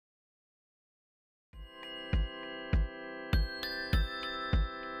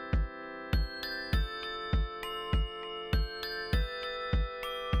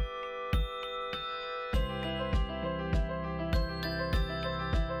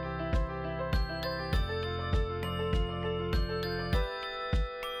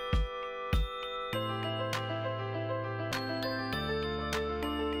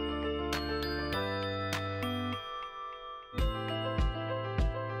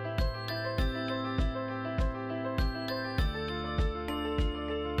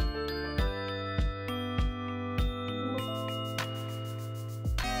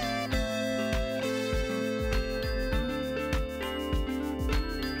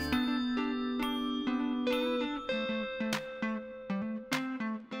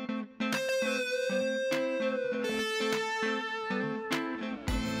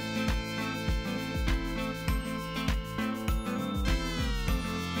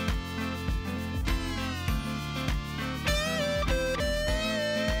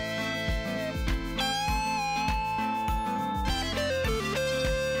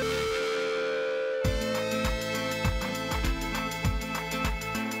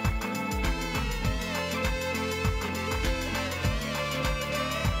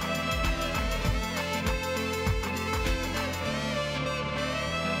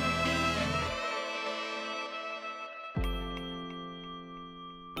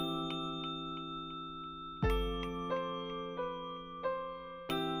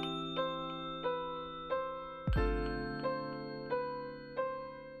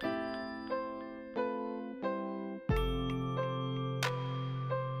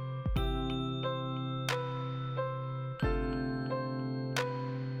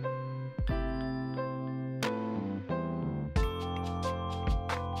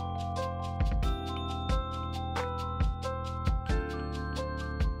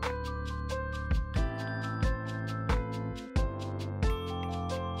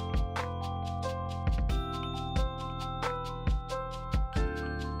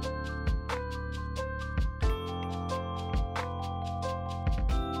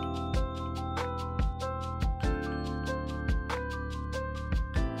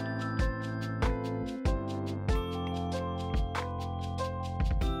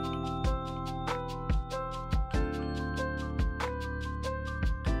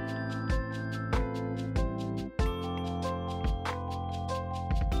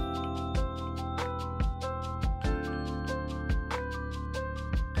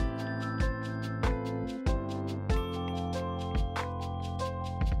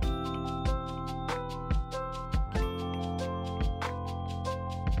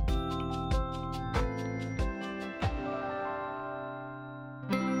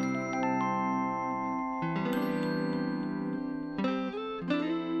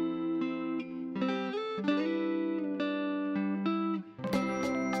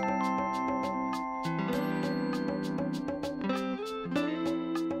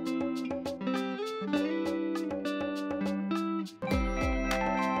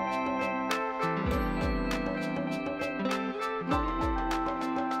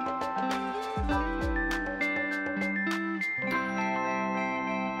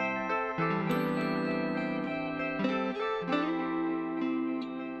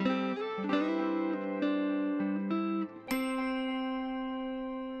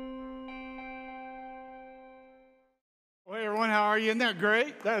you? Isn't that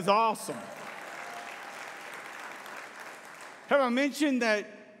great? That is awesome. Have I mentioned that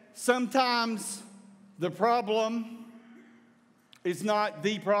sometimes the problem is not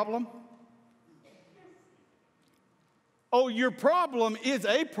the problem? Oh, your problem is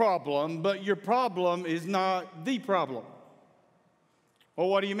a problem, but your problem is not the problem. Well,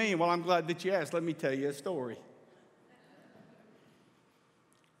 what do you mean? Well, I'm glad that you asked. Let me tell you a story.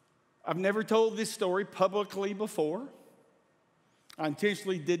 I've never told this story publicly before. I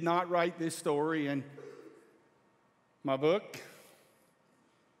intentionally did not write this story in my book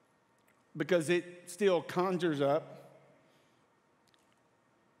because it still conjures up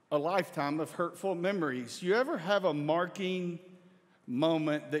a lifetime of hurtful memories. You ever have a marking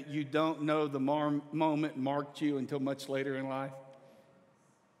moment that you don't know the moment marked you until much later in life?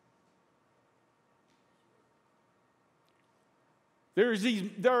 There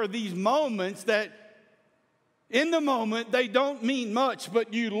are these moments that in the moment they don't mean much,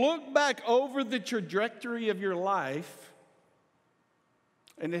 but you look back over the trajectory of your life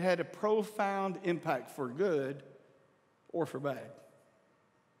and it had a profound impact for good or for bad.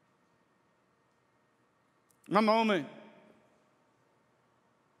 My moment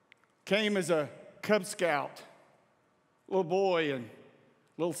came as a Cub Scout, little boy in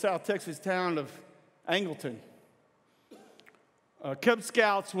little South Texas town of Angleton. Cub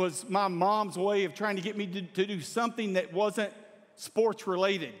Scouts was my mom's way of trying to get me to do something that wasn't sports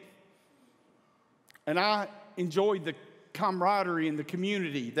related. And I enjoyed the camaraderie and the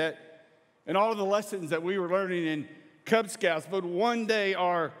community and all of the lessons that we were learning in Cub Scouts. But one day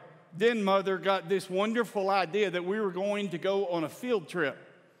our then mother got this wonderful idea that we were going to go on a field trip.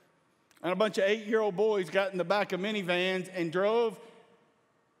 And a bunch of 8-year-old boys got in the back of minivans and drove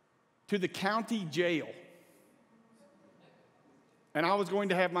to the county jail. And I was going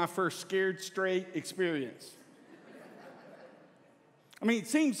to have my first scared straight experience. I mean, it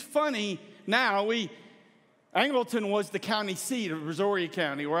seems funny now. Angleton was the county seat of Brazoria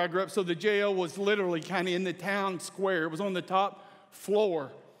County, where I grew up, so the jail was literally kind of in the town square. It was on the top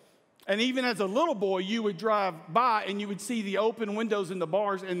floor. And even as a little boy, you would drive by and you would see the open windows in the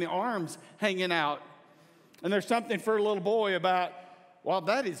bars and the arms hanging out. And there's something for a little boy about, well,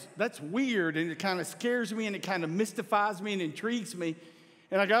 that's weird, and it kind of scares me, and it kind of mystifies me and intrigues me.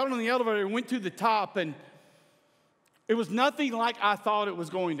 And I got on the elevator and went to the top, and it was nothing like I thought it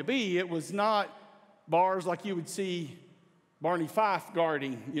was going to be. It was not bars like you would see Barney Fife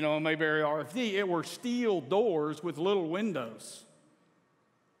guarding, Mayberry RFD. It were steel doors with little windows.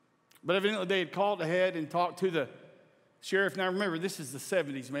 But evidently they had called ahead and talked to the sheriff. Now remember, this is the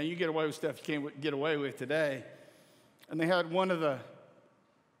 70s, man. You get away with stuff you can't get away with today. And they had one of the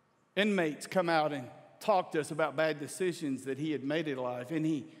inmates come out and talk to us about bad decisions that he had made in life. And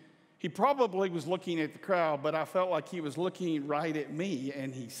he probably was looking at the crowd, but I felt like he was looking right at me.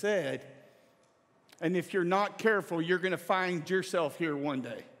 And he said, and if you're not careful, you're going to find yourself here one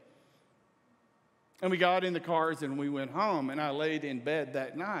day. And we got in the cars and we went home. And I laid in bed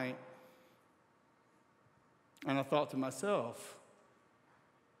that night. And I thought to myself,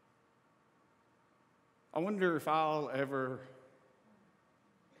 I wonder if I'll ever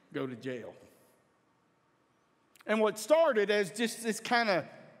go to jail. And what started as just this kind of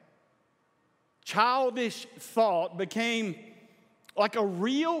childish thought became like a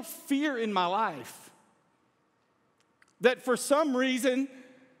real fear in my life. That for some reason,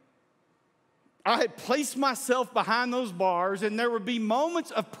 I had placed myself behind those bars, and there would be moments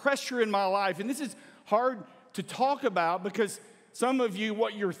of pressure in my life. And this is hard to talk about because some of you,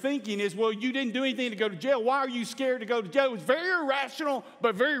 what you're thinking is, well, you didn't do anything to go to jail. Why are you scared to go to jail? It was very irrational,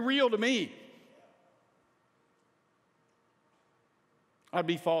 but very real to me. I'd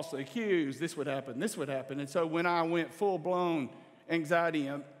be falsely accused. This would happen. This would happen. And so when I went full-blown anxiety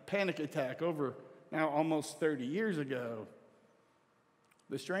and panic attack over now almost 30 years ago,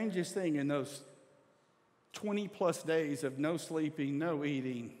 the strangest thing in those 20-plus days of no sleeping, no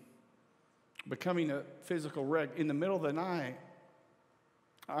eating, becoming a physical wreck, in the middle of the night,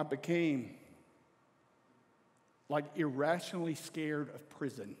 I became like irrationally scared of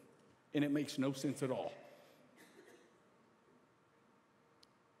prison, and it makes no sense at all.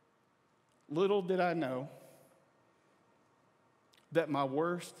 Little did I know that my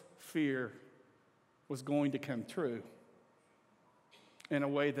worst fear was going to come true in a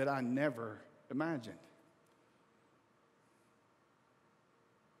way that I never imagined.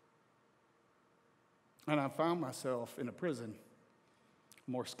 And I found myself in a prison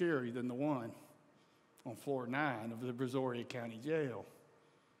more scary than the one on floor 9 of the Brazoria County Jail.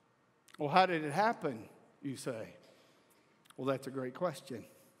 Well, how did it happen, you say? Well, that's a great question.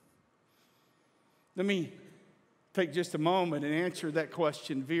 Let me take just a moment and answer that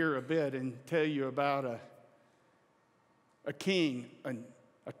question, veer a bit, and tell you about a king,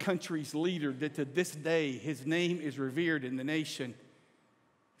 a country's leader that to this day, his name is revered in the nation.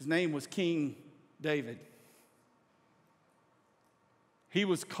 His name was King David. He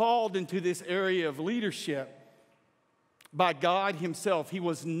was called into this area of leadership by God himself. He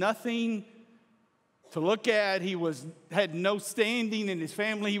was nothing to look at. He had no standing in his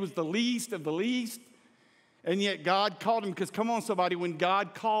family. He was the least of the least. And yet God called him, because come on somebody, when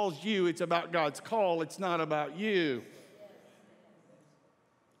God calls you, it's about God's call. It's not about you.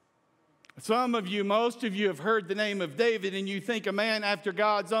 Some of you, most of you have heard the name of David and you think a man after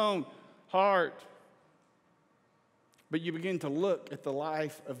God's own heart. But you begin to look at the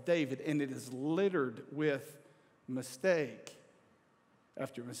life of David and it is littered with mistake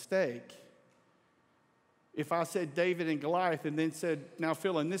after mistake. If I said David and Goliath and then said, now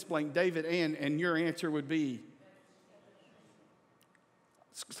fill in this blank, David and your answer would be,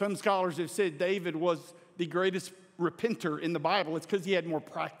 some scholars have said David was the greatest repenter in the Bible. It's because he had more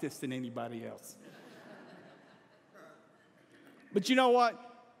practice than anybody else. But you know what?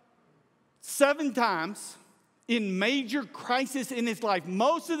 7 times in major crisis in his life,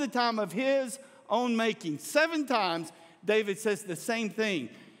 most of the time of his own making, 7 times David says the same thing.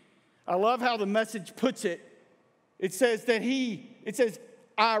 I love how the Message puts it. It says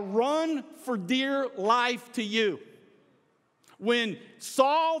I run for dear life to you. When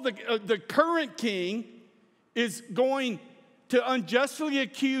Saul, the current king, is going to unjustly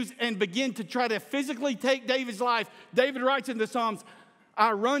accuse and begin to try to physically take David's life, David writes in the Psalms,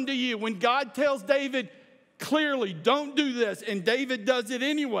 I run to you. When God tells David clearly, don't do this, and David does it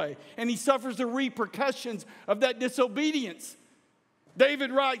anyway, and he suffers the repercussions of that disobedience.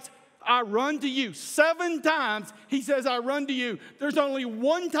 David writes, I run to you. 7 times he says, I run to you. There's only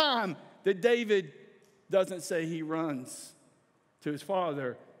 1 time that David doesn't say he runs to his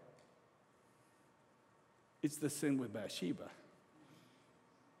father. It's the sin with Bathsheba.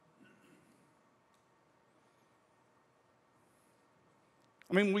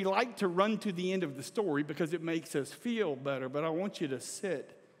 I mean, we like to run to the end of the story because it makes us feel better, but I want you to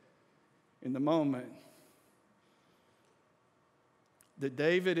sit in the moment that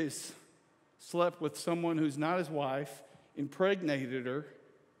David has slept with someone who's not his wife, impregnated her,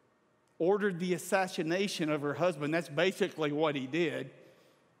 ordered the assassination of her husband. That's basically what he did.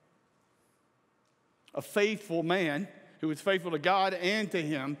 A faithful man who was faithful to God and to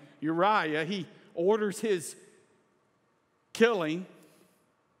him, Uriah, he orders his killing.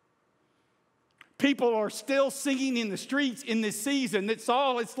 People are still singing in the streets in this season that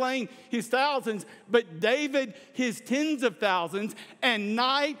Saul has slain his thousands, but David his tens of thousands, and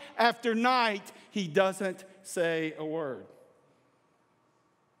night after night, he doesn't say a word.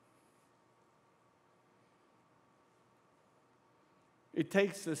 It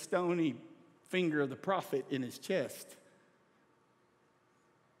takes the stony finger of the prophet in his chest,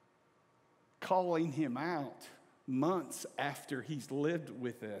 calling him out months after he's lived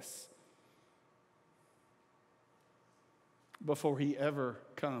with this, before he ever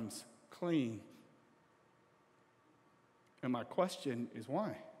comes clean. And my question is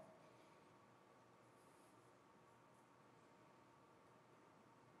why?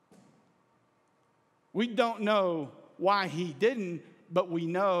 We don't know why he didn't, but we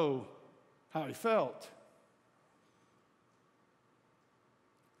know how he felt.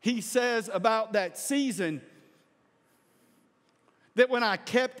 He says about that season that when I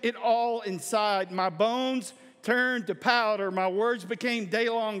kept it all inside, my bones turned to powder, my words became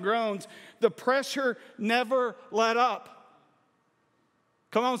day-long groans. The pressure never let up.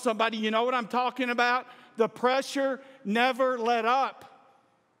 Come on, somebody, you know what I'm talking about? The pressure never let up.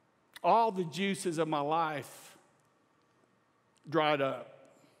 All the juices of my life dried up.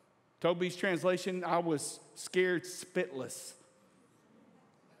 Toby's translation, I was scared spitless.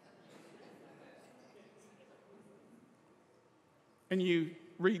 And you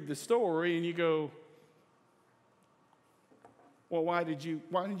read the story and you go, well, why did you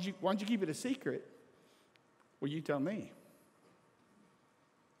keep it a secret? Well, you tell me.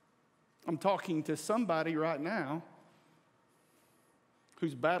 I'm talking to somebody right now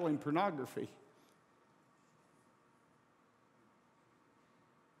who's battling pornography.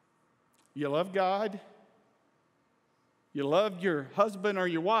 You love God. You love your husband or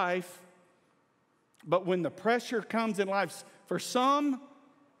your wife. But when the pressure comes in life, for some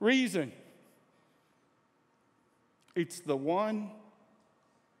reason, it's the one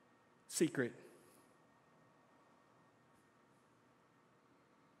secret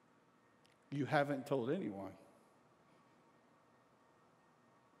you haven't told anyone.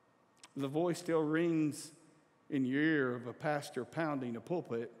 The voice still rings in your ear of a pastor pounding a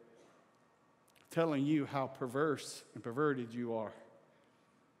pulpit, telling you how perverse and perverted you are.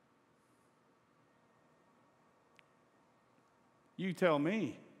 You tell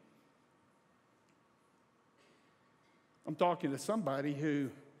me. I'm talking to somebody who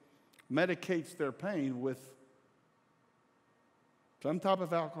medicates their pain with some type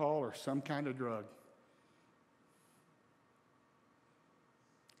of alcohol or some kind of drug.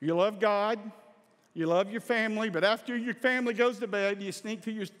 You love God, you love your family, but after your family goes to bed, you sneak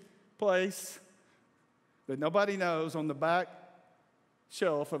to your place that nobody knows on the back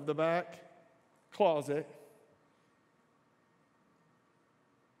shelf of the back closet,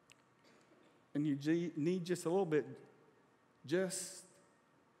 and you need just a little bit just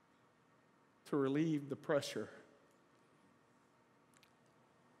to relieve the pressure.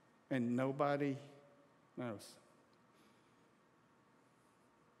 And nobody knows.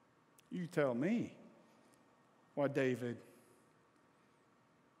 You tell me why David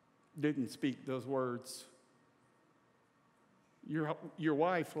didn't speak those words. Your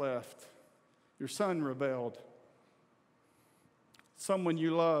wife left. Your son rebelled. Someone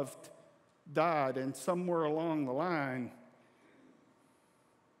you loved died, and somewhere along the line,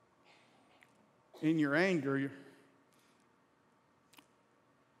 in your anger,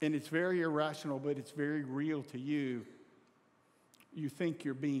 and it's very irrational, but it's very real to you, you think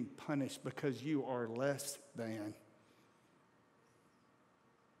you're being punished because you are less than.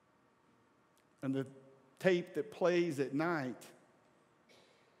 And the tape that plays at night,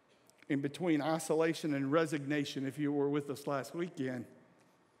 in between isolation and resignation, if you were with us last weekend,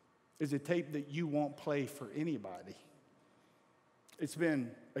 is a tape that you won't play for anybody. It's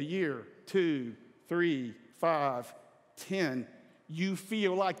been a year, 2, 3, 5, 10. You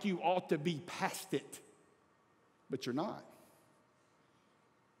feel like you ought to be past it, but you're not.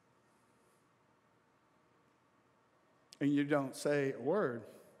 And you don't say a word.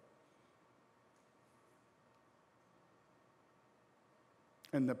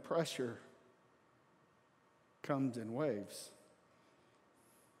 And the pressure comes in waves.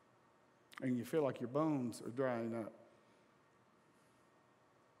 And you feel like your bones are drying up.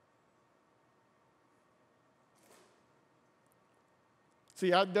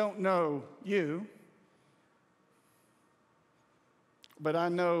 See, I don't know you, but I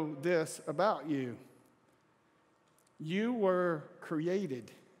know this about you. You were created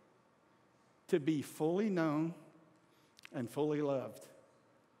to be fully known and fully loved.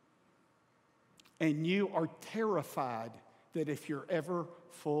 And you are terrified that if you're ever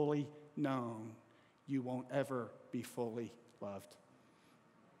fully known, you won't ever be fully loved.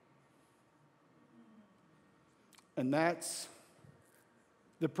 And that's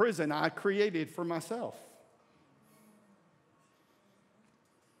the prison I created for myself.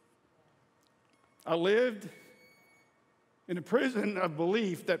 I lived in a prison of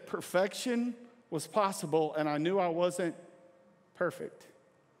belief that perfection was possible, and I knew I wasn't perfect.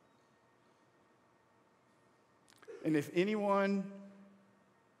 And if anyone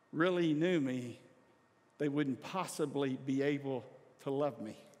really knew me, they wouldn't possibly be able to love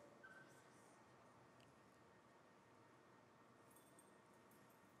me.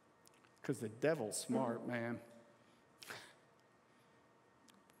 Because the devil's smart, man.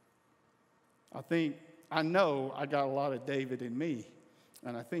 I know I got a lot of David in me,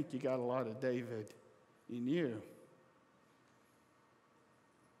 and I think you got a lot of David in you.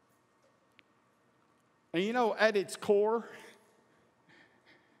 And you know, at its core,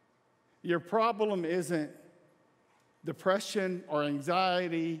 your problem isn't depression or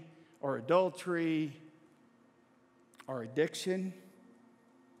anxiety or adultery or addiction.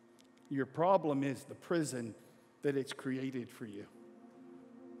 Your problem is the prison that it's created for you.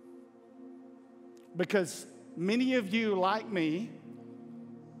 Because many of you, like me,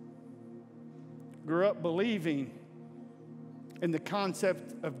 grew up believing in the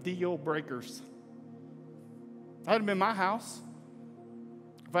concept of deal breakers. I had them in my house.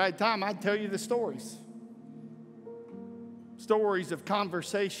 If I had time, I'd tell you the stories. Stories of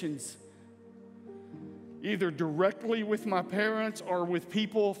conversations, either directly with my parents or with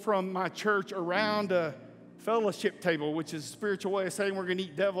people from my church around a fellowship table, which is a spiritual way of saying we're going to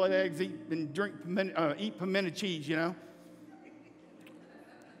eat deviled eggs, eat pimento cheese, you know.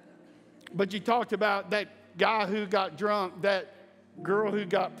 But you talked about that guy who got drunk, that girl who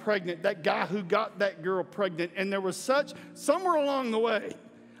got pregnant, that guy who got that girl pregnant, and there was somewhere along the way,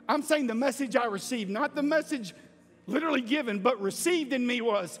 I'm saying the message I received, not the message literally given, but received in me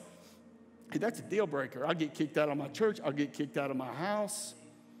was, hey, that's a deal breaker. I'll get kicked out of my church. I'll get kicked out of my house.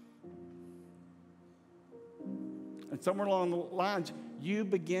 And somewhere along the lines, you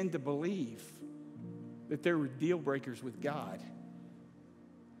begin to believe that there were deal breakers with God.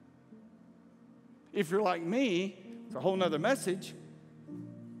 If you're like me, it's a whole nother message.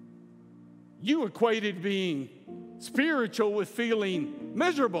 You equated being spiritual with feeling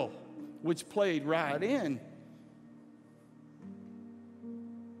miserable, which played right in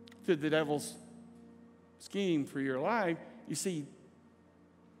to the devil's scheme for your life. You see,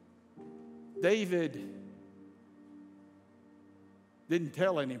 David didn't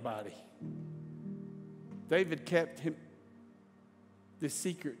tell anybody. David kept this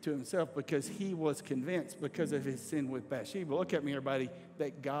secret to himself because he was convinced, because of his sin with Bathsheba. Look at me, everybody,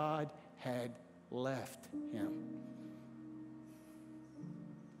 that God had left him.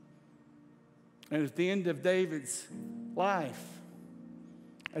 And at the end of David's life,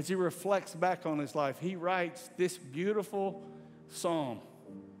 as he reflects back on his life, he writes this beautiful psalm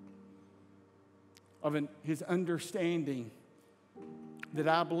of his understanding that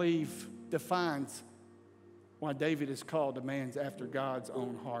I believe defines why David is called a man after God's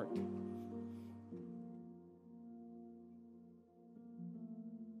own heart.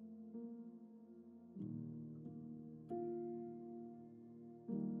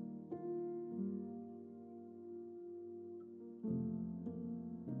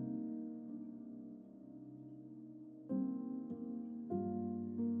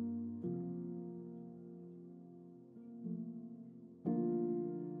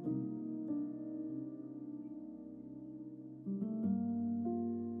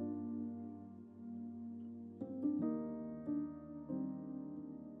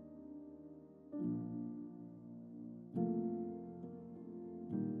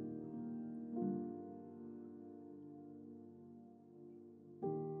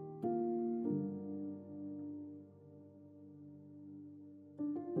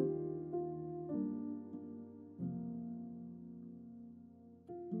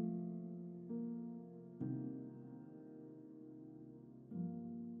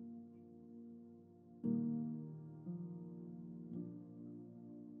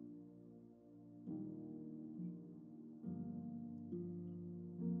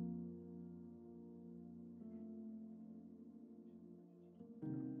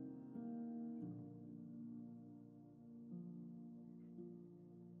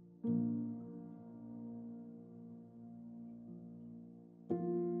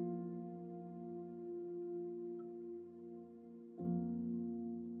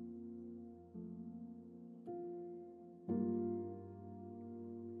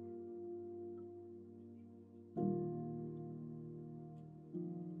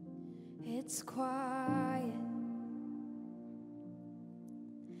 It's quiet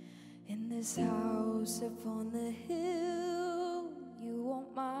in this house up on the hill. You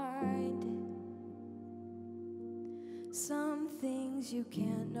won't mind it. Some things you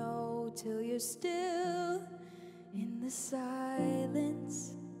can't know till you're still in the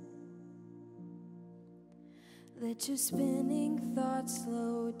silence. Let your spinning thoughts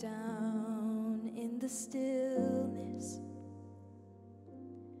slow down in the stillness.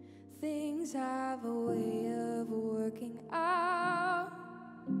 Things have a way of working out.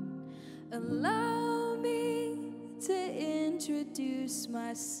 Allow me to introduce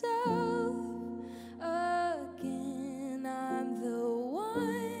myself again. I'm the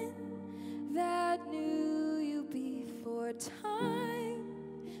one that knew you before time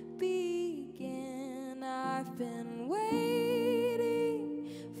began. I've been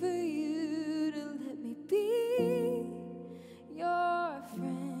waiting for you to let me be your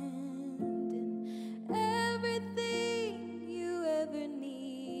friend.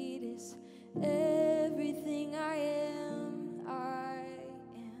 Everything I am, I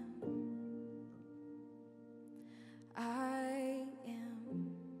am. I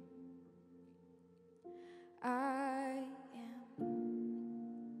am. I am.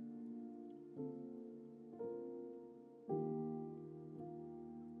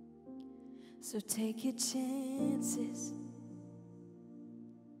 So take your chances.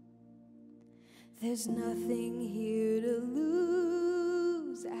 There's nothing here to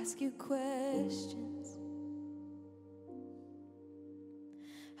lose. Ask your questions.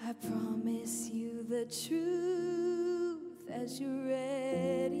 I promise you the truth as you're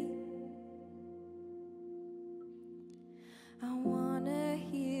ready. I wanna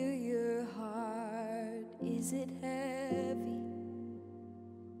hear your heart. Is it heavy?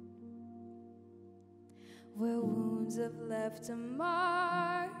 Where wounds have left a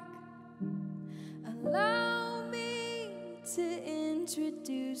mark. Allow me to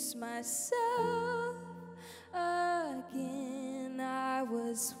introduce myself again. I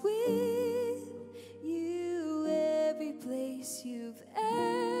was with you every place you've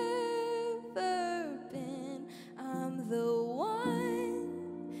ever been.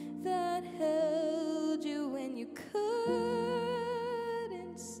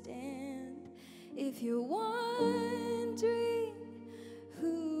 If you're wondering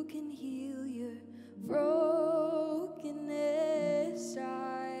who can heal your brokenness,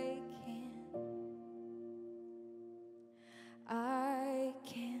 I can. I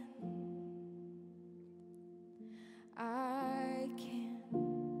can. I can.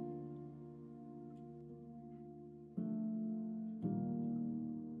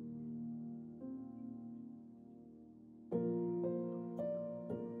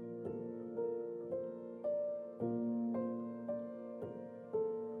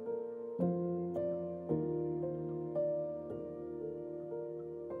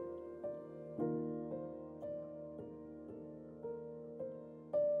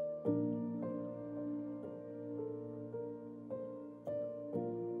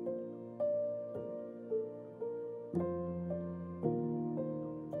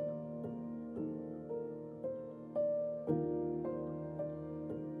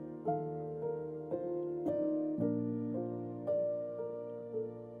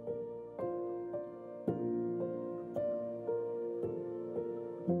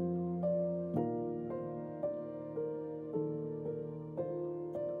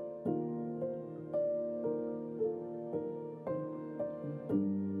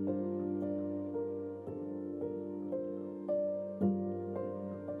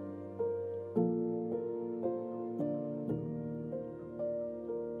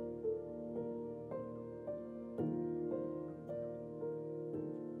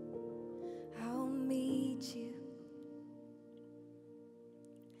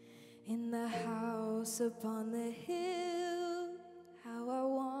 In the house upon the hill, how I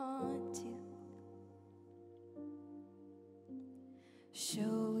want to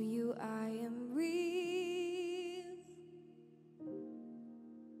show you I am real.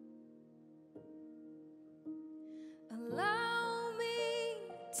 Allow me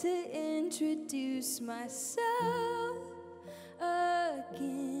to introduce myself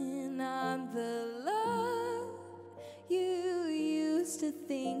again. I'm the love you used to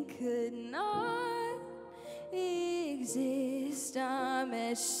think could not exist. I'm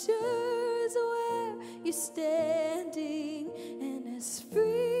as sure as where you're standing and as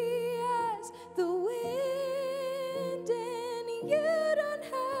free as the wind. And you don't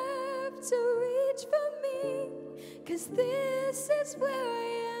have to reach for me, 'cause this is where I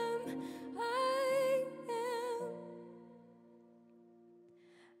am. I am.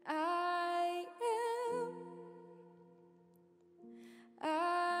 I am.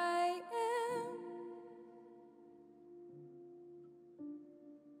 I am.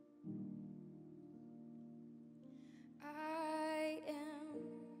 I am.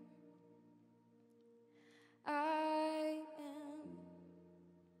 I am.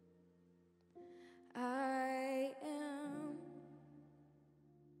 I am.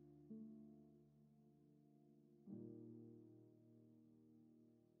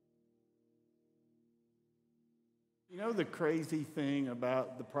 You know the crazy thing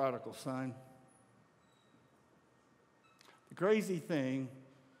about the prodigal son? The crazy thing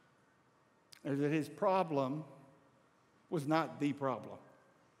is that his problem was not the problem.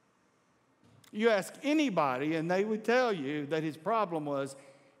 You ask anybody, and they would tell you that his problem was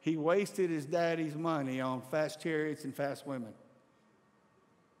he wasted his daddy's money on fast chariots and fast women.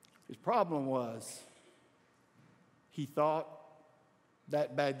 His problem was he thought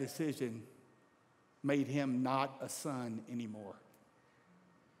that bad decision made him not a son anymore.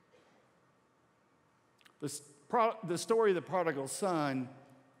 The story of the prodigal son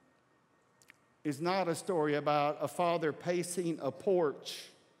is not a story about a father pacing a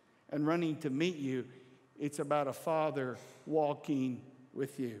porch and running to meet you. It's about a father walking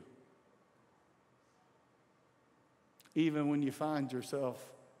with you. Even when you find yourself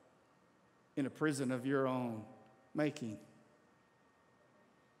in a prison of your own making.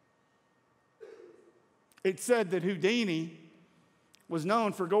 It's said that Houdini was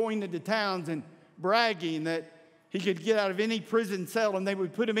known for going into towns and bragging that he could get out of any prison cell, and they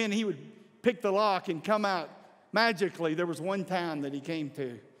would put him in, he would pick the lock and come out magically. There was one town that he came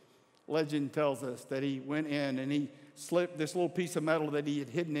to. Legend tells us that he went in and he slipped this little piece of metal that he had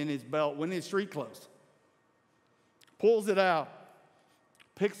hidden in his belt, went in his street clothes, pulls it out,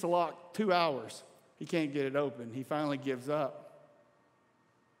 picks the lock, 2 hours. He can't get it open. He finally gives up.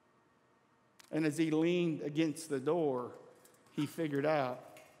 And as he leaned against the door, he figured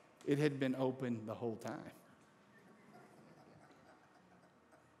out it had been open the whole time.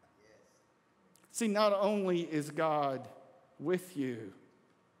 See, not only is God with you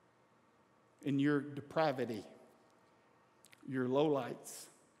in your depravity, your lowlights,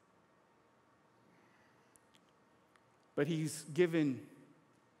 but he's given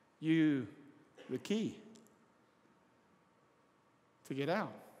you the key to get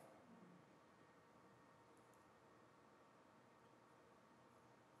out.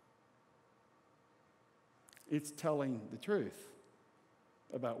 It's telling the truth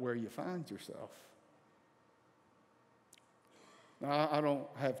about where you find yourself. Now, I don't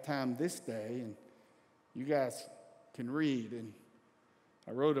have time this day, and you guys can read, and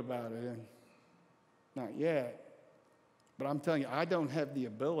I wrote about it, and not yet. But I'm telling you, I don't have the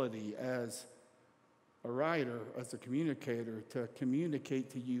ability as a writer, as a communicator, to communicate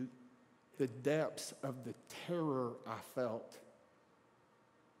to you the depths of the terror I felt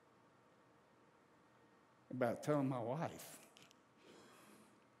about telling my wife.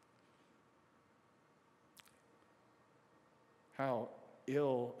 How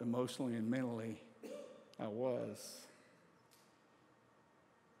ill emotionally and mentally I was.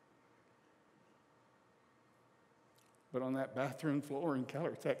 But on that bathroom floor in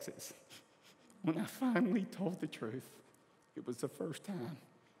Keller, Texas, when I finally told the truth, it was the first time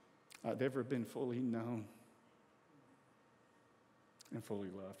I'd ever been fully known and fully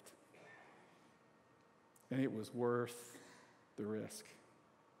loved. And it was worth the risk.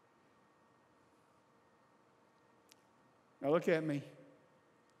 Now look at me.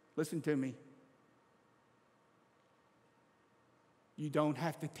 Listen to me. You don't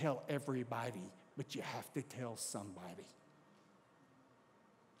have to tell everybody, but you have to tell somebody.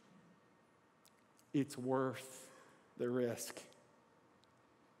 It's worth the risk.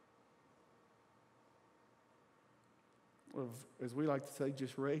 Of, as we like to say,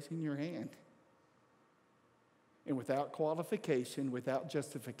 just raising your hand. And without qualification, without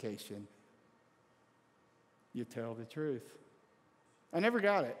justification, you tell the truth. I never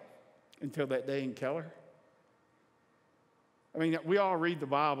got it until that day in Keller. I mean, we all read the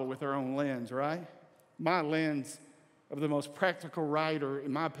Bible with our own lens, right? My lens of the most practical writer,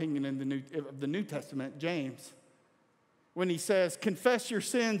 in my opinion, in the New Testament, James, when he says, confess your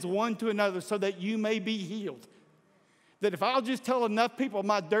sins one to another so that you may be healed. That if I'll just tell enough people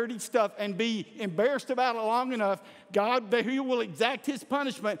my dirty stuff and be embarrassed about it long enough, God, that He will exact His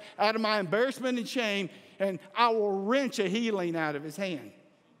punishment out of my embarrassment and shame, and I will wrench a healing out of His hand.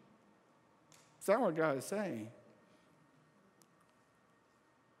 Is that what God is saying?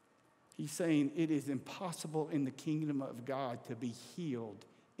 He's saying it is impossible in the kingdom of God to be healed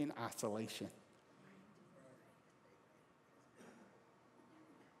in isolation.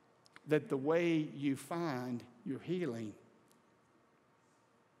 That the way you find your healing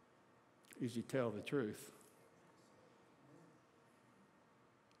is you tell the truth.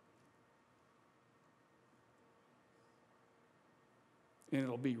 And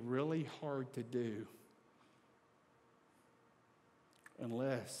it'll be really hard to do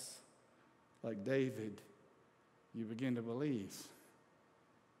unless, like David, you begin to believe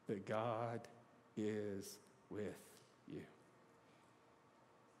that God is with you.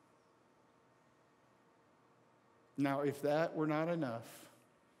 Now, if that were not enough,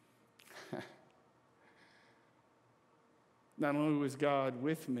 not only was God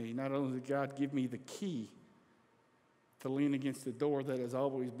with me, not only did God give me the key to lean against the door that has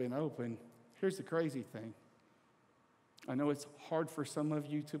always been open, here's the crazy thing. I know it's hard for some of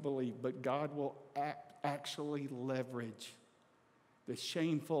you to believe, but God will actually leverage the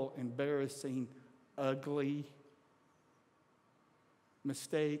shameful, embarrassing, ugly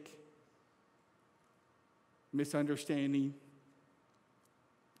mistake, misunderstanding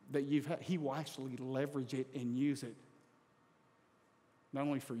that you've had. He will actually leverage it and use it, not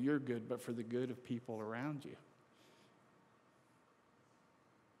only for your good, but for the good of people around you.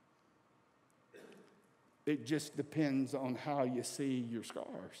 It just depends on how you see your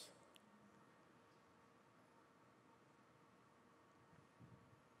scars.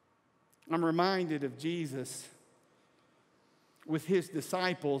 I'm reminded of Jesus with His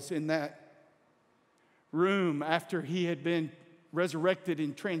disciples in that room after He had been resurrected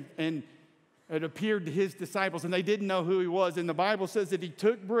and it appeared to His disciples, and they didn't know who He was. And the Bible says that He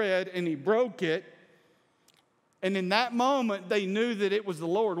took bread and He broke it. And in that moment, they knew that it was the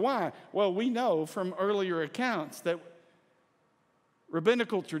Lord. Why? Well, we know from earlier accounts that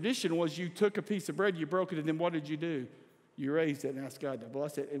rabbinical tradition was you took a piece of bread, you broke it, and then what did you do? You raised it and asked God to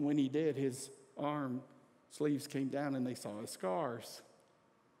bless it. And when He did, His arm sleeves came down and they saw His scars.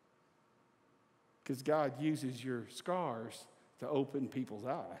 Because God uses your scars to open people's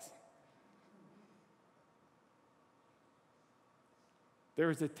eyes.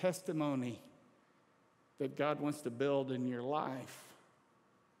 There is a testimony that God wants to build in your life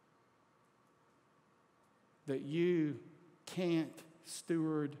that you can't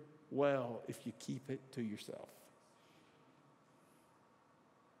steward well if you keep it to yourself.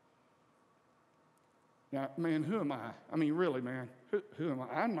 Now, man, who am I? I mean, really, man, who am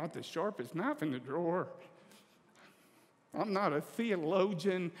I? I'm not the sharpest knife in the drawer. I'm not a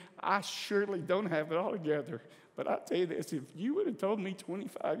theologian. I surely don't have it all together. But I'll tell you this, if you would have told me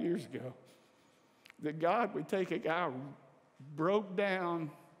 25 years ago that God would take a guy broke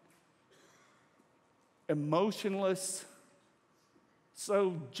down, emotionless,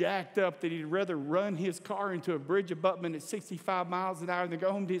 so jacked up that he'd rather run his car into a bridge abutment at 65 miles an hour than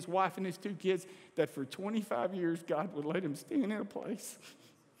go home to his wife and his 2 kids, that for 25 years God would let him stand in a place,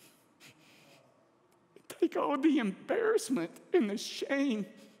 take all the embarrassment and the shame,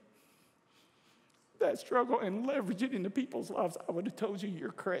 that struggle, and leverage it into people's lives, I would have told you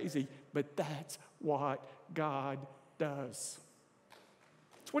you're crazy. But that's what God does.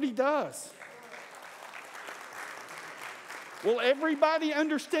 It's what he does. Will everybody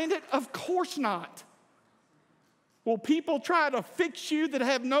understand it? Of course not. Will people try to fix you that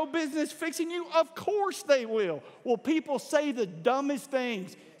have no business fixing you? Of course they will. Will people say the dumbest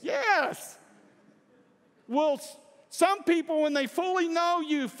things? Yes. Will some people, when they fully know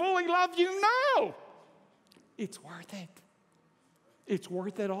you, fully love you? No. It's worth it. It's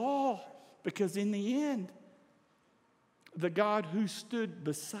worth it all. Because in the end, the God who stood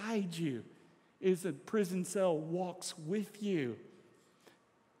beside you is a prison cell, walks with you,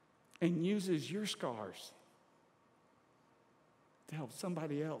 and uses your scars to help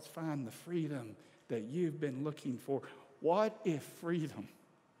somebody else find the freedom that you've been looking for. What if freedom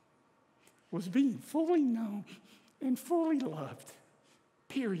was being fully known and fully loved?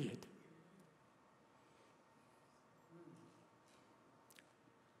 Period.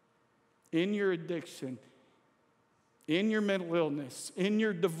 In your addiction, in your mental illness, in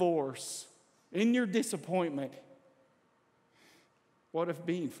your divorce, in your disappointment, what if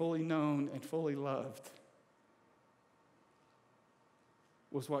being fully known and fully loved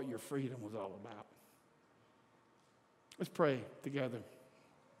was what your freedom was all about? Let's pray together.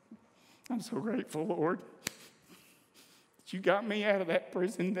 I'm so grateful, Lord, that you got me out of that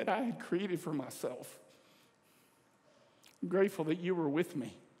prison that I had created for myself. I'm grateful that you were with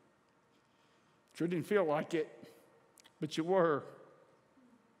me. Sure didn't feel like it, but you were.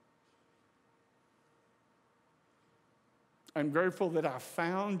 I'm grateful that I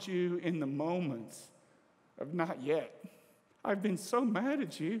found you in the moments of not yet. I've been so mad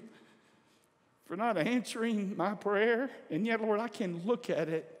at you for not answering my prayer, and yet, Lord, I can look at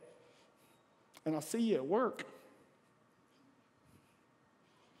it and I see you at work.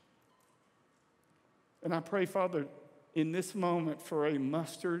 And I pray, Father, in this moment for a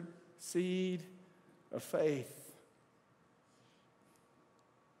mustard seed of faith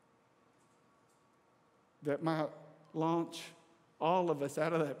that might launch all of us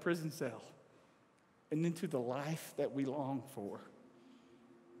out of that prison cell and into the life that we long for.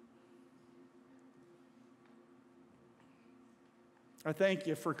 I thank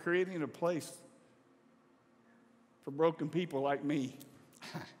you for creating a place for broken people like me.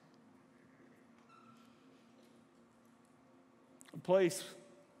 A place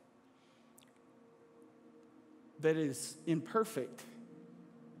that is imperfect,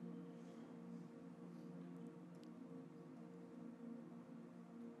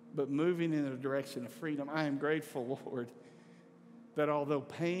 but moving in a direction of freedom. I am grateful, Lord, that although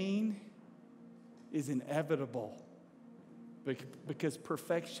pain is inevitable, because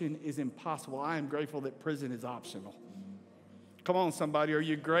perfection is impossible, I am grateful that prison is optional. Come on, somebody. Are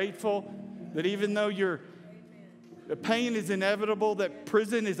you grateful that even though the pain is inevitable, that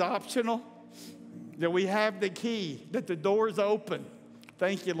prison is optional? That we have the key, that the door is open.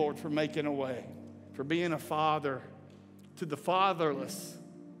 Thank you, Lord, for making a way, for being a father to the fatherless.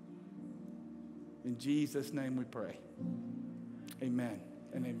 In Jesus' name we pray. Amen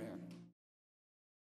and amen.